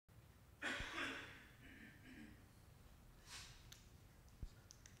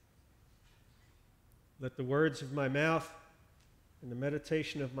Let the words of my mouth and the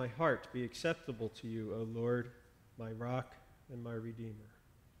meditation of my heart be acceptable to you, O Lord, my rock and my redeemer.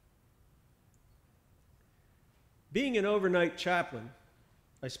 Being an overnight chaplain,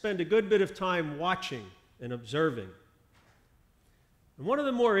 I spend a good bit of time watching and observing. And one of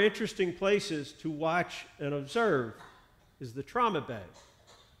the more interesting places to watch and observe is the trauma bay.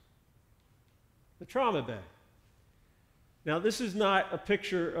 The trauma bay. Now, this is not a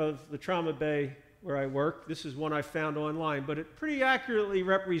picture of the trauma bay where I work. This is one I found online, but it pretty accurately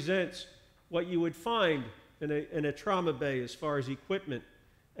represents what you would find in a trauma bay as far as equipment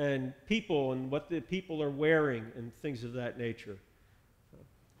and people and what the people are wearing and things of that nature.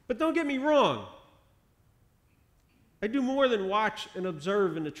 But don't get me wrong. I do more than watch and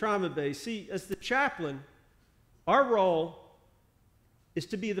observe in the trauma bay. See, as the chaplain, our role is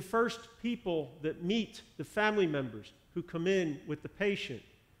to be the first people that meet the family members who come in with the patient.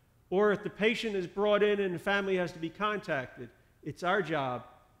 Or if the patient is brought in and the family has to be contacted, it's our job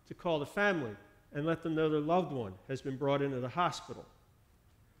to call the family and let them know their loved one has been brought into the hospital.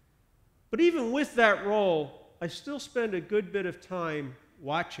 But even with that role, I still spend a good bit of time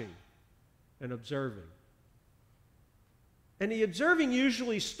watching and observing. And the observing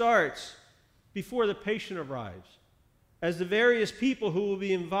usually starts before the patient arrives, as the various people who will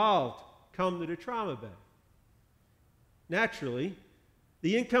be involved come to the trauma bay. Naturally,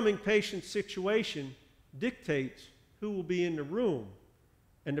 the incoming patient's situation dictates who will be in the room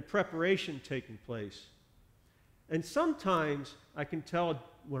and the preparation taking place. And sometimes I can tell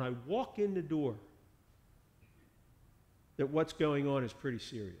when I walk in the door that what's going on is pretty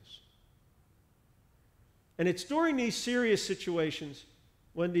serious. And it's during these serious situations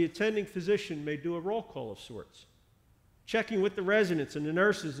when the attending physician may do a roll call of sorts, checking with the residents and the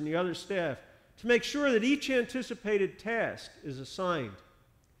nurses and the other staff to make sure that each anticipated task is assigned.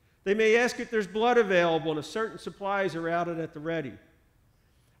 They may ask if there's blood available and if certain supplies are out and at the ready.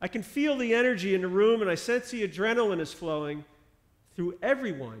 I can feel the energy in the room and I sense the adrenaline is flowing through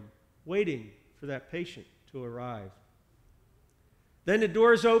everyone waiting for that patient to arrive. Then the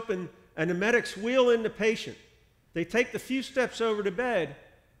doors open and the medics wheel in the patient. They take the few steps over to bed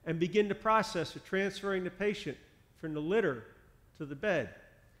and begin the process of transferring the patient from the litter to the bed.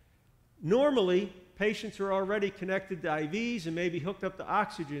 Normally, patients are already connected to IVs and maybe hooked up to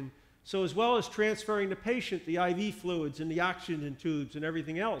oxygen, so as well as transferring the patient, the IV fluids and the oxygen tubes and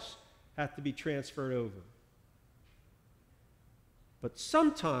everything else have to be transferred over. But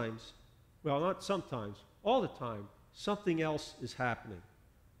sometimes, well, not sometimes, all the time, something else is happening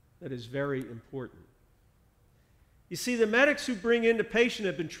that is very important. You see, the medics who bring in the patient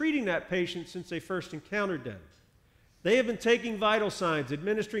have been treating that patient since they first encountered them. They have been taking vital signs,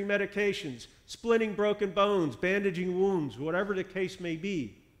 administering medications, splitting broken bones, bandaging wounds, whatever the case may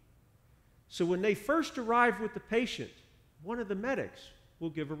be. So when they first arrive with the patient, one of the medics will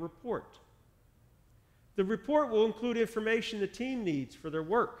give a report. The report will include information the team needs for their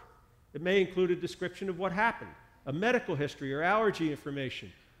work. It may include a description of what happened, a medical history or allergy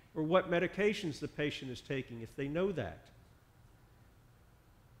information, or what medications the patient is taking if they know that.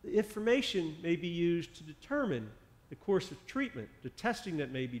 The information may be used to determine the course of treatment, the testing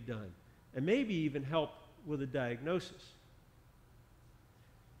that may be done, and maybe even help with a diagnosis.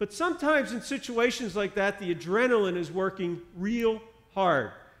 But sometimes in situations like that, the adrenaline is working real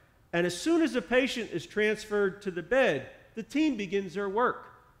hard. And as soon as a patient is transferred to the bed, the team begins their work,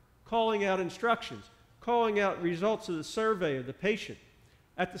 calling out instructions, calling out results of the survey of the patient.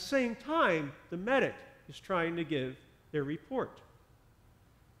 At the same time, the medic is trying to give their report.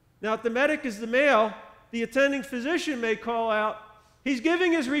 Now, if the medic is the male, the attending physician may call out, "He's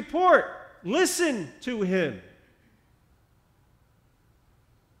giving his report. Listen to him."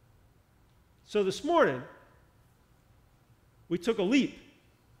 So this morning, we took a leap.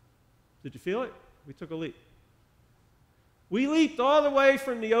 Did you feel it? We took a leap. We leaped all the way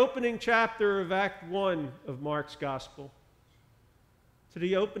from the opening chapter of Act 1 of Mark's Gospel to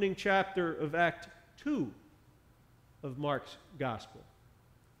the opening chapter of Act 2 of Mark's Gospel.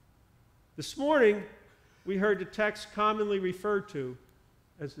 This morning, we heard the text commonly referred to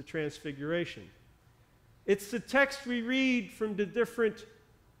as the Transfiguration. It's the text we read from the different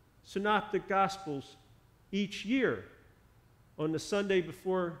synoptic Gospels each year on the Sunday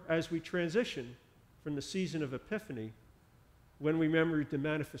before, as we transition from the season of Epiphany, when we remember the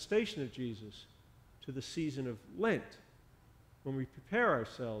manifestation of Jesus, to the season of Lent, when we prepare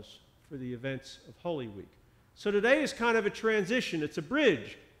ourselves for the events of Holy Week. So today is kind of a transition. It's a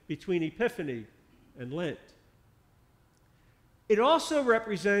bridge between Epiphany and Lent. It also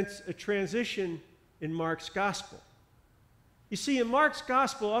represents a transition in Mark's Gospel. You see, in Mark's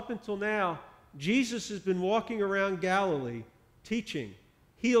Gospel, up until now, Jesus has been walking around Galilee, teaching,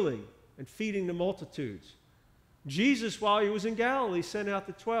 healing, and feeding the multitudes. Jesus, while he was in Galilee, sent out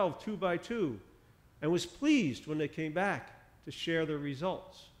the 12, 2 by 2, and was pleased when they came back to share their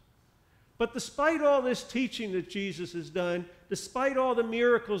results. But despite all this teaching that Jesus has done, despite all the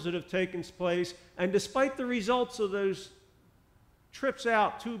miracles that have taken place, and despite the results of those trips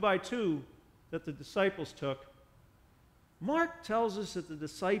out 2 by 2 that the disciples took, Mark tells us that the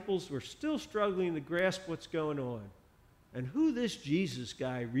disciples were still struggling to grasp what's going on and who this Jesus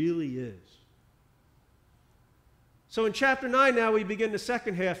guy really is. So in chapter 9 now we begin the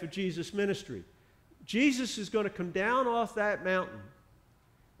second half of Jesus' ministry. Jesus is going to come down off that mountain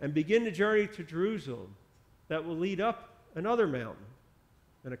and begin the journey to Jerusalem that will lead up another mountain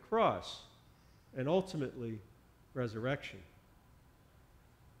and a cross and ultimately resurrection.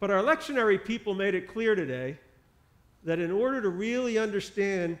 But our lectionary people made it clear today that in order to really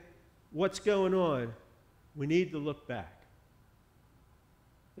understand what's going on, we need to look back.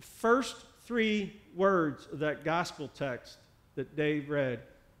 The first 3 words of that gospel text that Dave read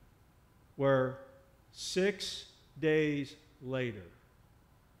were 6 days later.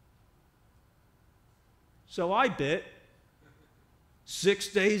 So I bit 6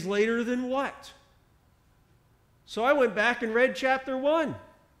 days later than what? So I went back and read chapter 1,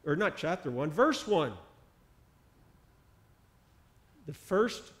 or not chapter 1, verse 1. The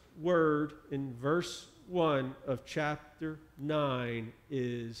first word in verse 1 of chapter 9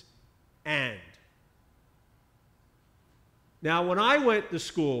 is and. Now, when I went to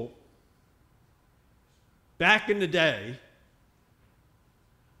school back in the day,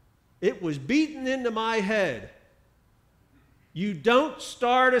 it was beaten into my head. You don't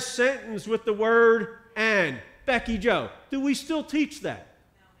start a sentence with the word and. Becky Joe, do we still teach that?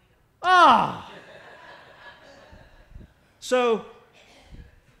 No, we don't. Ah! So,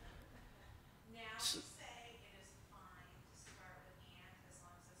 now we say it is fine to start with and as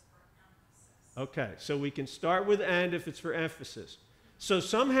long as it's for emphasis. Okay, so we can start with and if it's for emphasis. So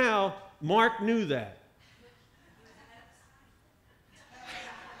somehow Mark knew that.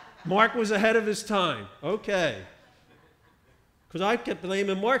 Mark was ahead of his time. Okay. Because I kept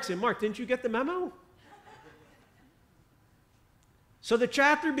blaming Mark, saying, Mark, didn't you get the memo? So the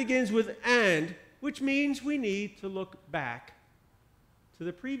chapter begins with and, which means we need to look back to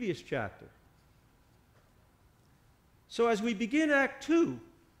the previous chapter. So as we begin Act 2,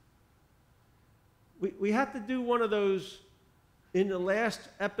 we have to do one of those in the last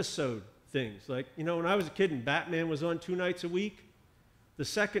episode things. Like, you know, when I was a kid and Batman was on 2 nights a week, the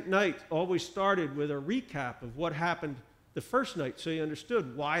second night always started with a recap of what happened the first night so you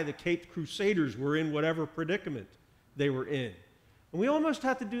understood why the Caped Crusaders were in whatever predicament they were in. And we almost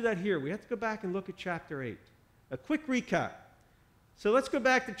have to do that here. We have to go back and look at chapter 8. A quick recap. So let's go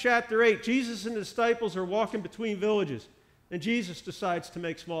back to chapter 8. Jesus and the disciples are walking between villages, and Jesus decides to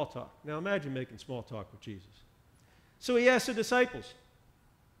make small talk. Now imagine making small talk with Jesus. So he asks the disciples,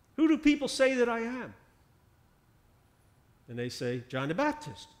 who do people say that I am? And they say, John the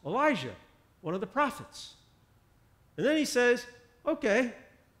Baptist, Elijah, one of the prophets. And then he says, okay,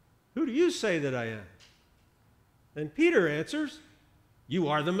 who do you say that I am? And Peter answers, you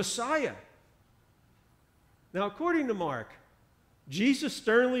are the Messiah. Now, according to Mark, Jesus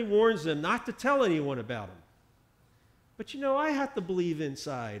sternly warns them not to tell anyone about him. But you know, I have to believe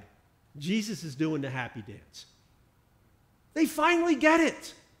inside, Jesus is doing the happy dance. They finally get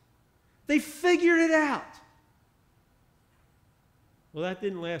it. They figured it out. Well, that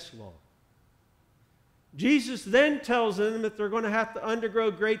didn't last long. Jesus then tells them that they're going to have to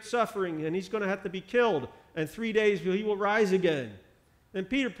undergo great suffering and he's going to have to be killed, and 3 days he will rise again. Then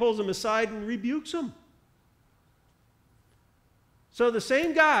Peter pulls him aside and rebukes him. So the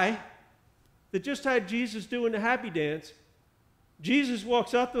same guy that just had Jesus doing the happy dance, Jesus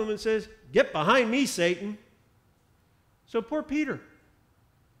walks up to him and says, get behind me, Satan. So poor Peter.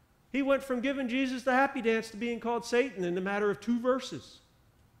 He went from giving Jesus the happy dance to being called Satan in a matter of 2 verses.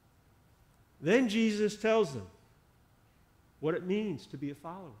 Then Jesus tells them what it means to be a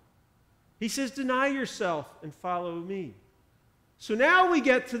follower. He says, deny yourself and follow me. So now we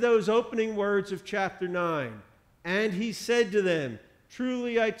get to those opening words of chapter 9. And he said to them,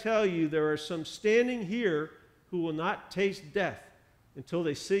 truly I tell you, there are some standing here who will not taste death until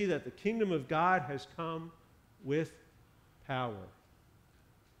they see that the kingdom of God has come with power.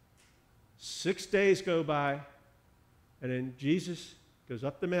 6 days go by, and then Jesus goes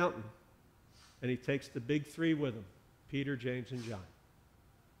up the mountain, and he takes the big 3 with him, Peter, James, and John.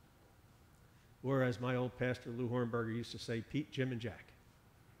 Or as my old pastor Lou Hornberger used to say, Pete, Jim, and Jack.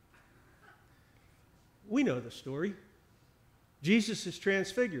 We know the story. Jesus is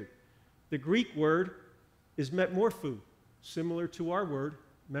transfigured. The Greek word is metamorpho, similar to our word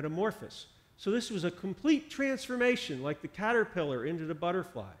metamorphosis. So this was a complete transformation, like the caterpillar into the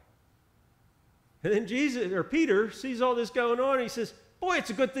butterfly. And then Peter sees all this going on, and he says, boy, it's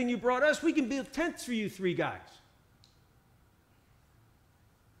a good thing you brought us. We can build tents for you three guys.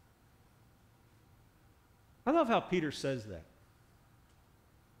 I love how Peter says that.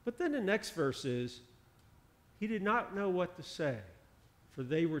 But then the next verse is, he did not know what to say, for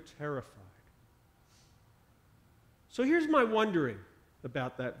they were terrified. So here's my wondering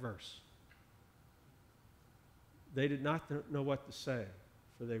about that verse. They did not know what to say,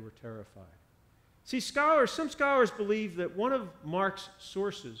 for they were terrified. See, some scholars believe that one of Mark's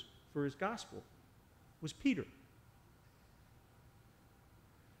sources for his gospel was Peter.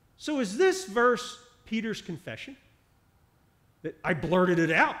 So is this verse Peter's confession? That I blurted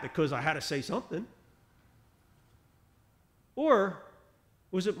it out because I had to say something? Or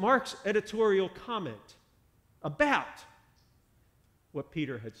was it Mark's editorial comment about what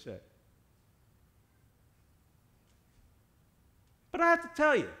Peter had said? But I have to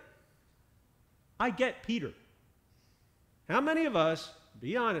tell you, I get Peter. How many of us,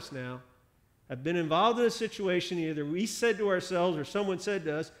 be honest now, have been involved in a situation either we said to ourselves or someone said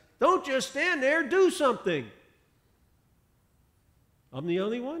to us, don't just stand there, do something. I'm the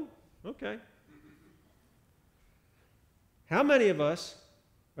only one? Okay. How many of us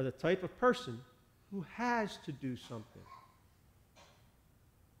are the type of person who has to do something?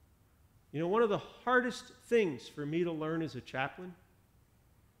 You know, one of the hardest things for me to learn as a chaplain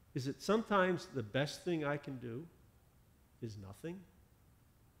is that sometimes the best thing I can do is nothing.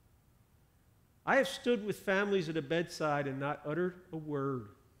 I have stood with families at a bedside and not uttered a word.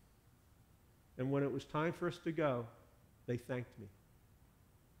 And when it was time for us to go, they thanked me.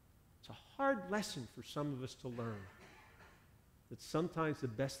 It's a hard lesson for some of us to learn, that sometimes the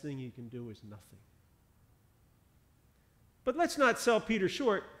best thing you can do is nothing. But let's not sell Peter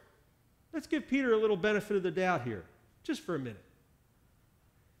short. Let's give Peter a little benefit of the doubt here, just for a minute.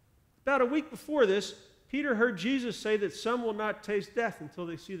 About a week before this, Peter heard Jesus say that some will not taste death until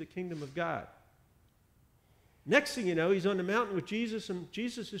they see the kingdom of God. Next thing you know, he's on the mountain with Jesus, and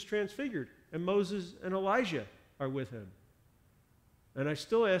Jesus is transfigured, and Moses and Elijah are with him. And I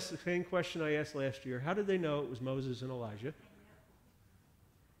still ask the same question I asked last year. How did they know it was Moses and Elijah?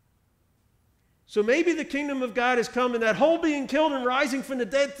 So maybe the kingdom of God has come, and that whole being killed and rising from the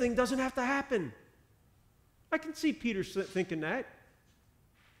dead thing doesn't have to happen. I can see Peter thinking that.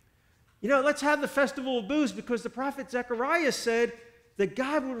 You know, let's have the festival of booths because the prophet Zechariah said that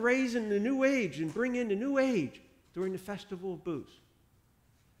God would raise in the new age and bring in the new age during the festival of booths.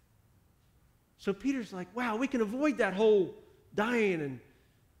 So Peter's like, wow, we can avoid that whole dying and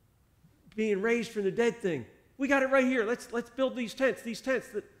being raised from the dead thing. We got it right here. Let's build these tents.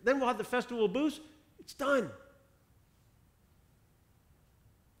 Then we'll have the festival of booths. It's done.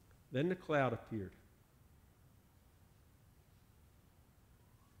 Then the cloud appeared.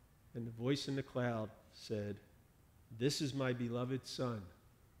 And the voice in the cloud said, "This is my beloved Son.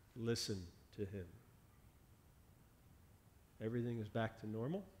 Listen to him." Everything is back to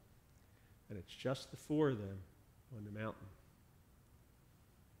normal, and it's just the four of them on the mountain.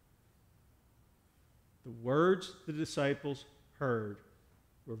 The words the disciples heard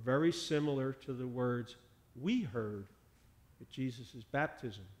were very similar to the words we heard at Jesus'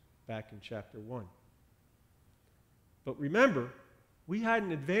 baptism back in chapter 1. But remember, we had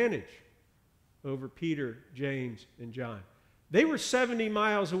an advantage over Peter, James, and John. They were 70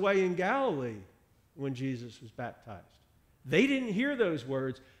 miles away in Galilee when Jesus was baptized. They didn't hear those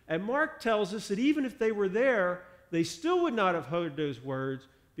words. And Mark tells us that even if they were there, they still would not have heard those words,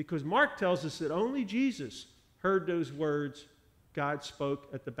 because Mark tells us that only Jesus heard those words God spoke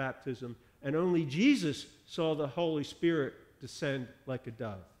at the baptism, and only Jesus saw the Holy Spirit descend like a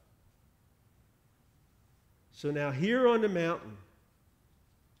dove. So now here on the mountain,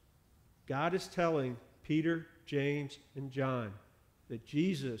 God is telling Peter, James, and John that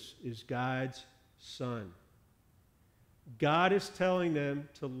Jesus is God's Son. God is telling them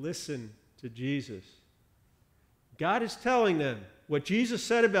to listen to Jesus. God is telling them what Jesus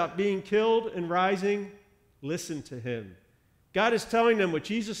said about being killed and rising, listen to him. God is telling them what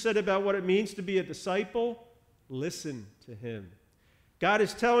Jesus said about what it means to be a disciple, listen to him. God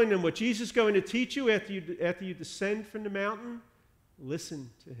is telling them what Jesus is going to teach you after you descend from the mountain, listen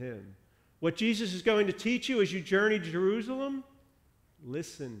to him. What Jesus is going to teach you as you journey to Jerusalem,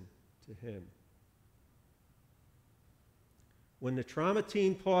 listen to him. When the trauma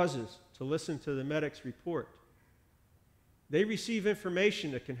team pauses to listen to the medic's report, they receive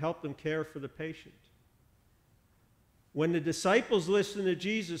information that can help them care for the patient. When the disciples listen to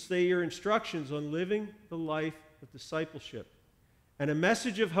Jesus, they hear instructions on living the life of discipleship and a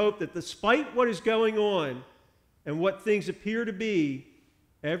message of hope that despite what is going on and what things appear to be,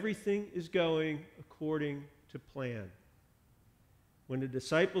 everything is going according to plan. When the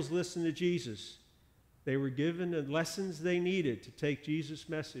disciples listened to Jesus, they were given the lessons they needed to take Jesus'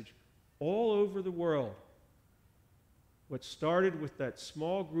 message all over the world. What started with that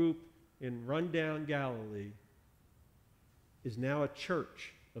small group in rundown Galilee is now a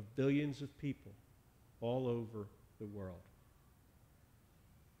church of billions of people all over the world.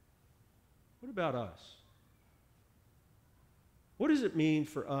 What about us? What does it mean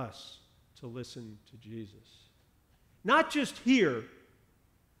for us to listen to Jesus? Not just hear,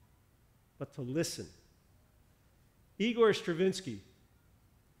 but to listen. Igor Stravinsky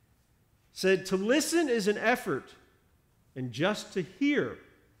said, "To listen is an effort, and just to hear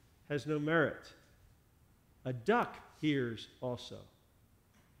has no merit. A duck hears also."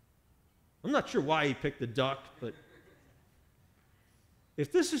 I'm not sure why he picked the duck, but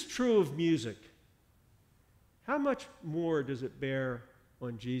if this is true of music, how much more does it bear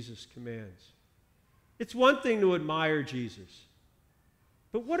on Jesus' commands? It's one thing to admire Jesus,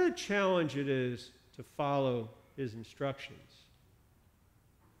 but what a challenge it is to follow his instructions.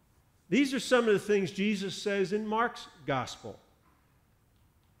 These are some of the things Jesus says in Mark's gospel.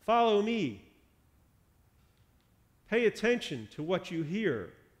 Follow me. Pay attention to what you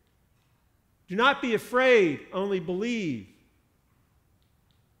hear. Do not be afraid, only believe.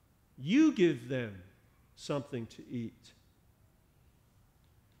 You give them something to eat.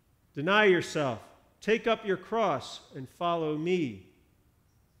 Deny yourself. Take up your cross and follow me.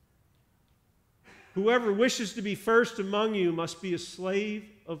 Whoever wishes to be first among you must be a slave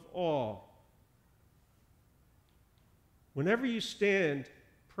of all. Whenever you stand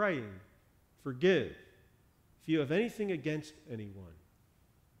praying, forgive if you have anything against anyone.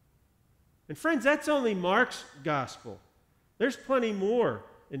 And friends, that's only Mark's gospel. There's plenty more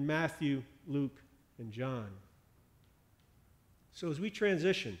in Matthew, Luke, and John. So as we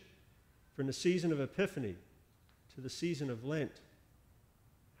transition from the season of Epiphany to the season of Lent,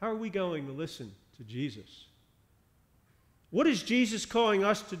 how are we going to listen to Jesus? What is Jesus calling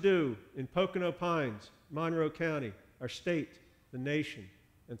us to do in Pocono Pines, Monroe County, our state, the nation,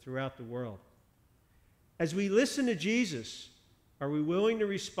 and throughout the world? As we listen to Jesus, are we willing to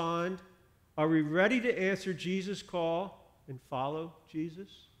respond? Are we ready to answer Jesus' call and follow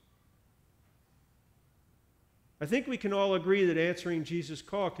Jesus? I think we can all agree that answering Jesus'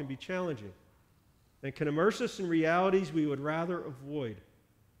 call can be challenging and can immerse us in realities we would rather avoid.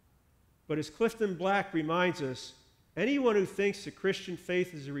 But as Clifton Black reminds us, anyone who thinks the Christian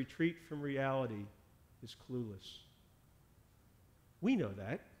faith is a retreat from reality is clueless. We know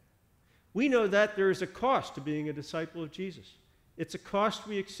that. We know that there is a cost to being a disciple of Jesus. It's a cost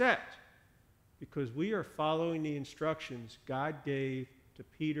we accept because we are following the instructions God gave to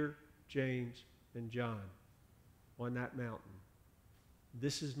Peter, James, and John on that mountain.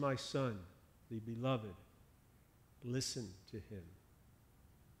 This is my Son, the beloved. Listen to him.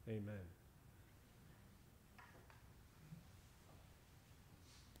 Amen.